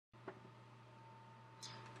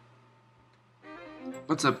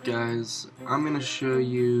What's up, guys? I'm gonna show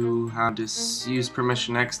you how to use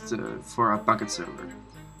permissionsex for a Bukkit server.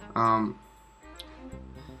 I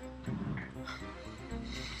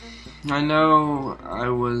know I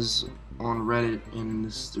was on Reddit, and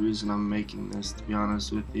this is the reason I'm making this, to be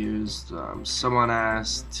honest with you, is someone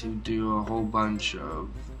asked to do a whole bunch of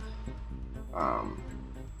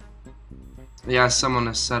they asked someone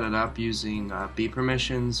to set it up using B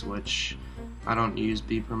permissions, which I don't use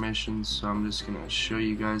B permissions, so I'm just gonna show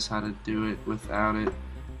you guys how to do it without it.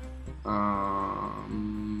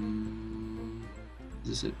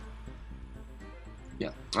 Is this it?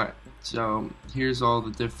 Yeah. Alright, so here's all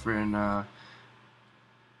the different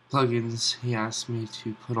plugins he asked me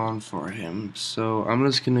to put on for him. So I'm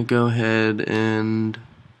just gonna go ahead and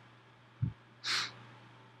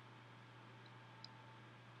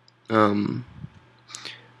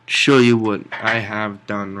show you what I have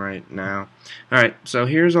done right now. Alright, so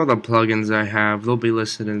here's all the plugins I have. They'll be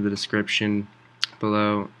listed in the description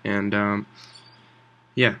below. And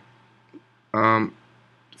yeah.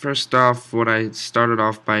 First off, what I started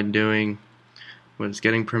off by doing was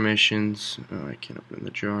getting permissions. Oh, I can't open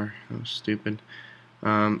the jar. That was stupid.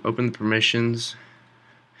 Open the permissions.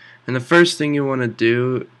 And the first thing you want to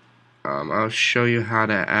do, I'll show you how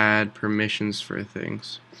to add permissions for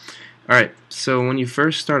things. Alright, so when you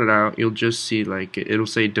first started out, you'll just see like it'll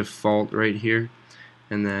say default right here,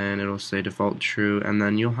 and then it'll say default true, and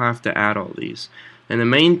then you'll have to add all these. And the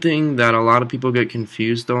main thing that a lot of people get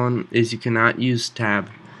confused on is you cannot use tab.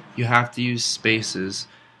 You have to use spaces.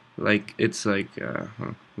 Like it's like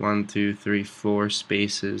 1, 2, 3, 4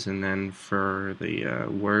 spaces, and then for the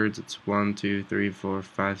words it's 1, 2, 3, 4,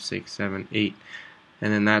 5, 6, 7, 8,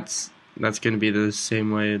 and then that's going to be the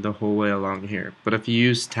same way the whole way along here. But if you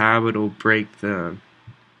use tab, it'll break the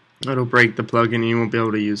plugin and you won't be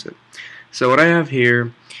able to use it. So what I have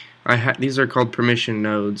here, these are called permission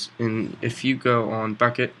nodes, and if you go on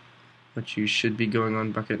Bukkit, which you should be going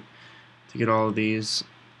on Bukkit to get all of these,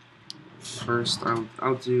 first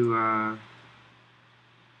I'll do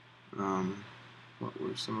what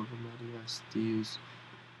were some of them that he asked to use?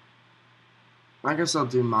 I guess I'll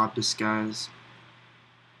do mob disguise.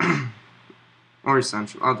 Or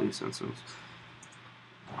essential. I'll do essentials.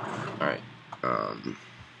 Alright.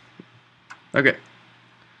 Okay.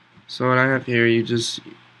 So what I have here,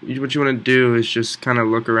 what you want to do is just kind of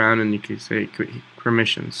look around and you can say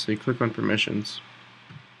permissions. So you click on permissions.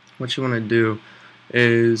 What you want to do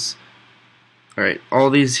is, alright, all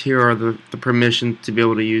these here are the permissions to be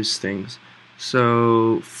able to use things.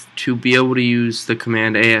 So to be able to use the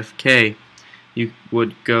command AFK, you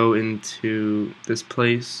would go into this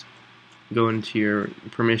place, go into your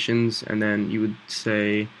permissions, and then you would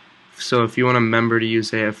say, so if you want a member to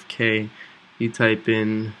use AFK, you type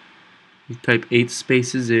 8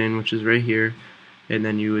 spaces in, which is right here, and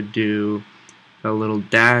then you would do a little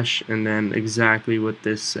dash, and then exactly what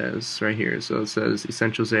this says right here. So it says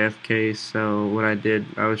essentials AFK. So what I did,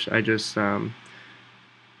 I just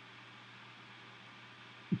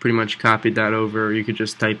pretty much copied that over. You could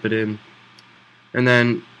just type it in, and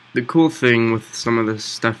then the cool thing with some of this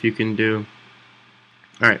stuff you can do.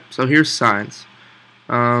 Alright, so here's signs.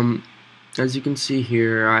 As you can see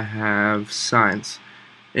here, I have signs.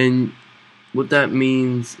 And what that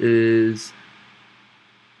means is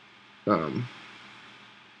I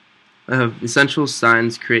have essential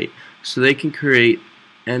signs create. So they can create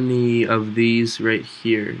any of these right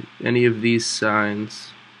here. Any of these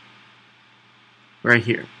signs right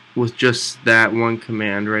here with just that one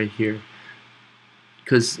command right here.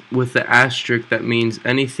 Because with the asterisk, that means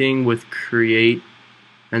anything with create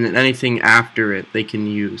and then anything after it they can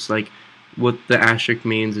use. Like what the asterisk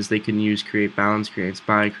means is they can use create balance, create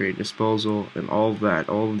spy, create disposal, and all of that.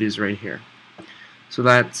 All of these right here. So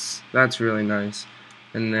that's really nice.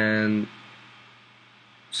 And then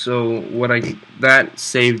so that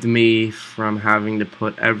saved me from having to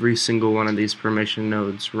put every single one of these permission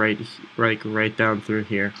nodes right down through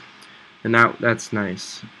here, and that's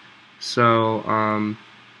nice. So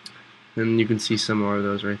then you can see some more of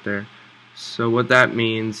those right there. So what that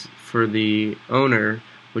means for the owner,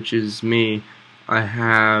 which is me, I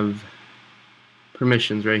have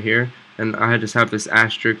permissions right here, and I just have this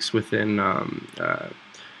asterisk within the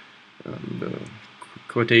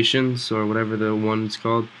quotations or whatever the one's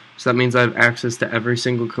called. So that means I have access to every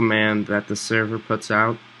single command that the server puts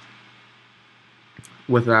out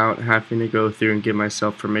without having to go through and give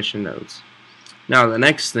myself permission nodes. Now the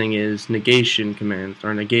next thing is negation commands,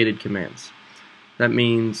 or negated commands. That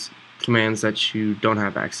means commands that you don't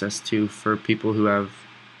have access to for people who have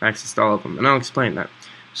access to all of them, and I'll explain that.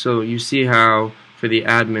 So you see how for the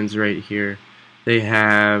admins right here, they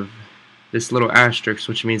have this little asterisk,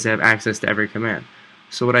 which means they have access to every command.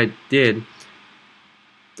 So what I did,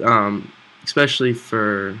 especially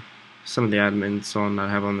for some of the admins on that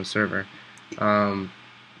I have on the server, hold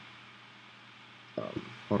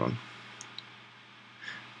on.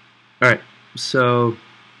 Alright, so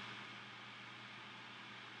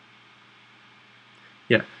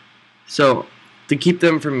yeah, so to keep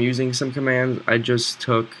them from using some commands,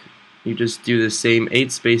 you just do the same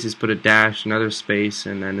 8 spaces, put a dash, another space,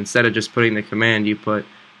 and then instead of just putting the command, you put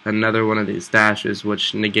another one of these dashes,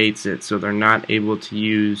 which negates it, so they're not able to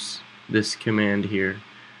use this command here,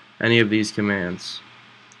 any of these commands.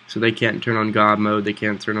 So they can't turn on God mode, they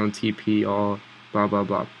can't turn on TP, all blah blah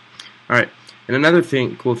blah. Alright, and another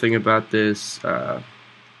cool thing about this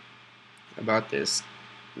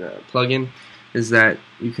plugin is that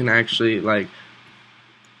you can actually, like,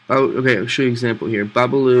 okay, I'll show you an example here.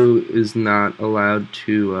 Babaloo is not allowed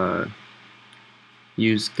to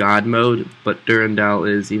use God mode, but Durandal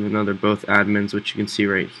is, even though they're both admins, which you can see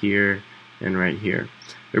right here and right here.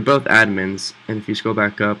 They're both admins, and if you scroll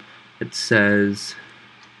back up, it says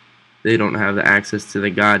they don't have the access to the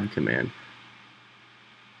God command.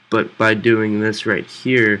 But by doing this right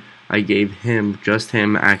here, I gave just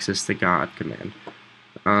him, access to God command.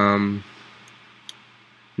 And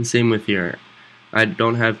same with here. I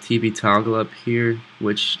don't have TP toggle up here,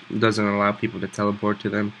 which doesn't allow people to teleport to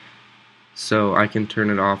them. So I can turn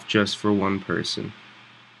it off just for one person.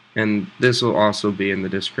 And this will also be in the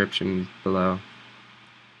description below.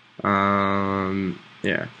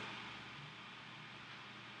 Yeah.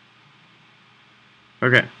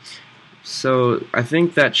 Okay. So I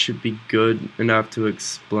think that should be good enough to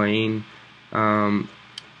explain. I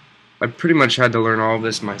pretty much had to learn all of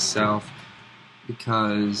this myself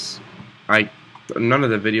because none of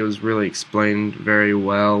the videos really explained very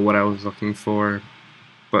well what I was looking for.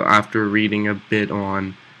 But after reading a bit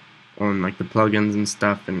on like the plugins and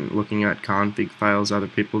stuff and looking at config files other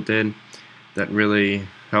people did, that really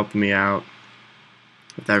helped me out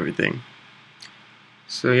with everything.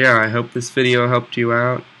 So yeah, I hope this video helped you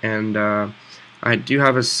out, and I do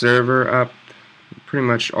have a server up pretty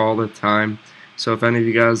much all the time. So if any of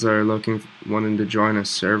you guys are wanting to join a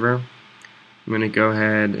server, I'm gonna go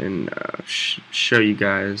ahead and show you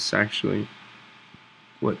guys actually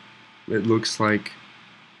what it looks like.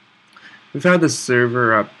 We've had this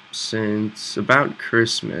server up since about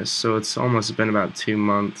Christmas, so it's almost been about 2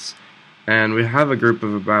 months, and we have a group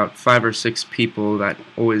of about 5 or 6 people that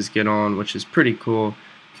always get on, which is pretty cool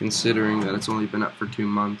considering that it's only been up for 2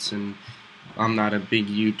 months and I'm not a big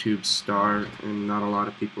YouTube star and not a lot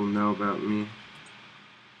of people know about me.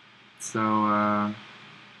 So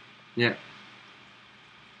yeah.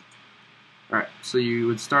 Alright, so you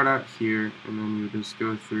would start out here and then you would just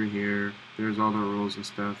go through here. There's all the rules and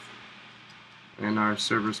stuff. And our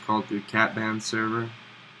server is called the Cat Band server.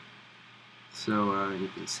 So you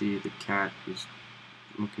can see the cat is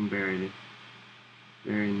looking very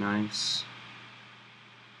nice.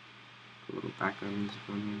 A little background music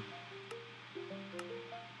on here.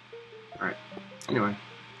 Alright, anyway.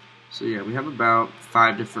 So yeah, we have about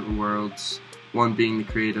 5 different worlds. One being the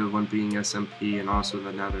creative, one being SMP, and also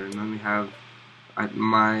the Nether. And then we have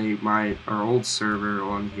our old server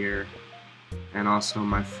on here, and also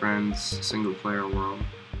my friend's single player world.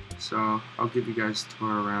 So I'll give you guys a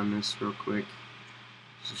tour around this real quick,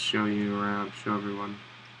 just to show you around, show everyone.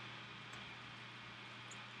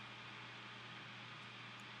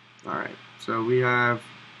 Alright, so we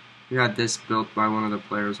had this built by one of the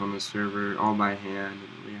players on the server, all by hand.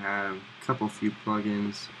 And we have a few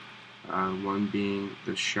plugins, one being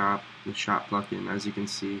the shop plugin, as you can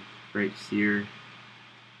see right here.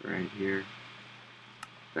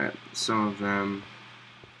 That some of them,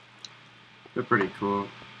 they're pretty cool.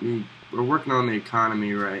 We're working on the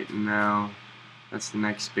economy right now. That's the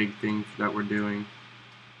next big thing that we're doing.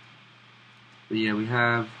 But yeah, we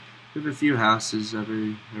have a few houses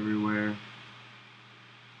everywhere.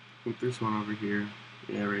 I think there's one over here.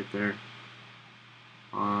 Yeah, right there.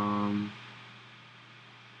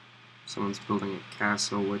 Someone's building a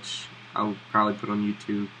castle, which I'll probably put on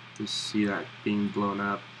YouTube to see that being blown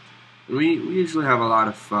up. And we usually have a lot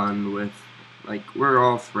of fun with, like, we're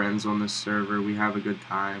all friends on this server. We have a good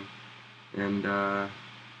time, and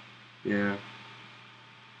yeah.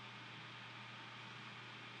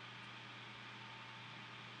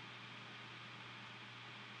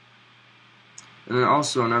 And then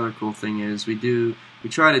also another cool thing is we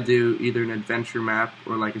try to do either an adventure map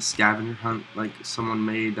or like a scavenger hunt like someone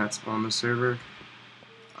made that's on the server.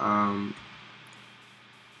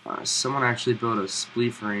 Someone actually built a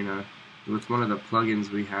spleef arena with one of the plugins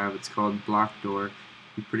we have. It's called Block Door,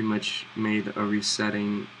 you pretty much made a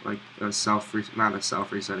resetting, like a not a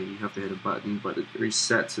self resetting, you have to hit a button, but it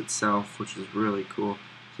resets itself, which is really cool.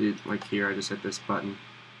 So like here, I just hit this button,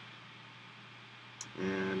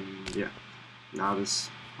 and yeah, now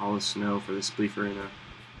all the snow for the Spleef Arena,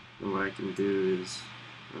 and what I can do is,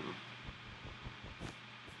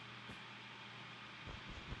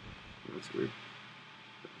 that's weird,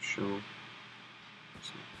 show.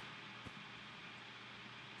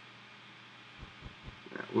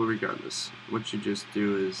 Yeah, well, regardless, what you just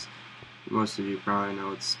do is, most of you probably know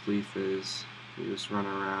what Spleef is. You just run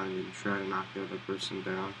around and you try to knock the other person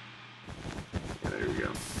down. Yeah, there we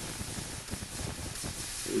go.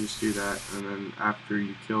 So you just do that, and then after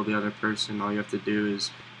you kill the other person, all you have to do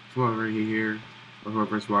is come over here, or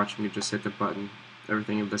whoever's watching, you just hit the button.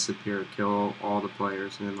 Everything will disappear, kill all the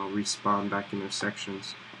players, and then they'll respawn back in their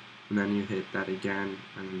sections. And then you hit that again,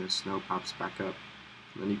 and then the snow pops back up.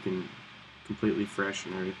 And then you can completely fresh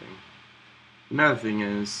and everything. Another thing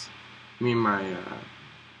is, me and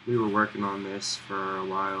we were working on this for a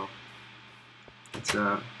while. It's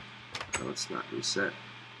it's not reset.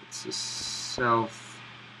 It's a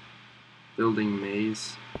self-building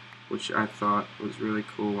maze, which I thought was really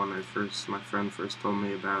cool when my friend first told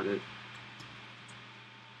me about it.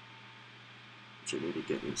 Which I need to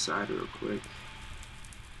get inside real quick.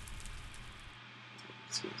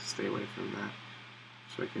 Let's stay away from that,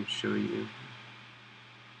 so I can show you.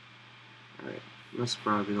 Alright, that's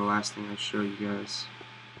probably the last thing I show you guys.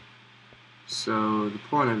 So the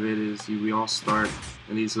point of it is we all start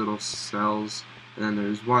in these little cells, and then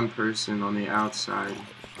there's one person on the outside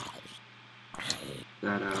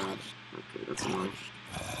that, okay, that's annoying.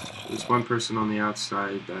 There's one person on the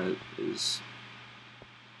outside that is,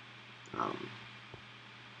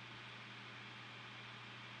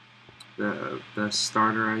 the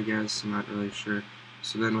starter, I guess. I'm not really sure.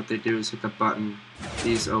 So then what they do is hit the button,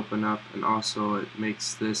 these open up, and also it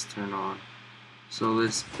makes this turn on. So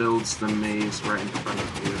this builds the maze right in front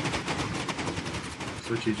of you.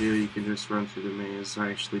 So what you do, you can just run through the maze.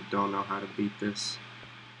 I actually don't know how to beat this,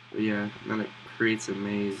 but yeah, then it creates a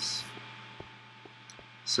maze.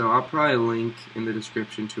 So I'll probably link in the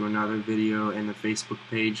description to another video and the Facebook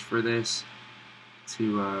page for this,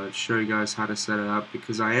 to show you guys how to set it up,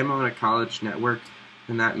 because I am on a college network,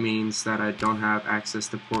 and that means that I don't have access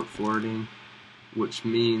to port forwarding, which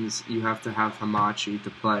means you have to have Hamachi to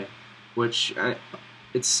play, which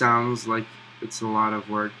it sounds like it's a lot of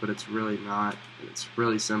work, but it's really not. It's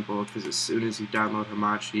really simple, because as soon as you download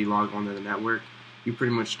Hamachi, log onto the network, you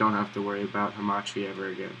pretty much don't have to worry about Hamachi ever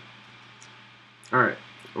again. Alright,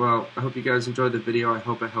 well, I hope you guys enjoyed the video. I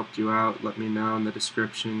hope it helped you out. Let me know in the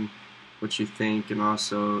description what you think, and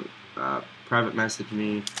also private message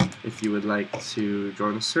me if you would like to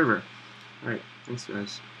join the server. Alright, thanks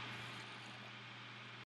guys.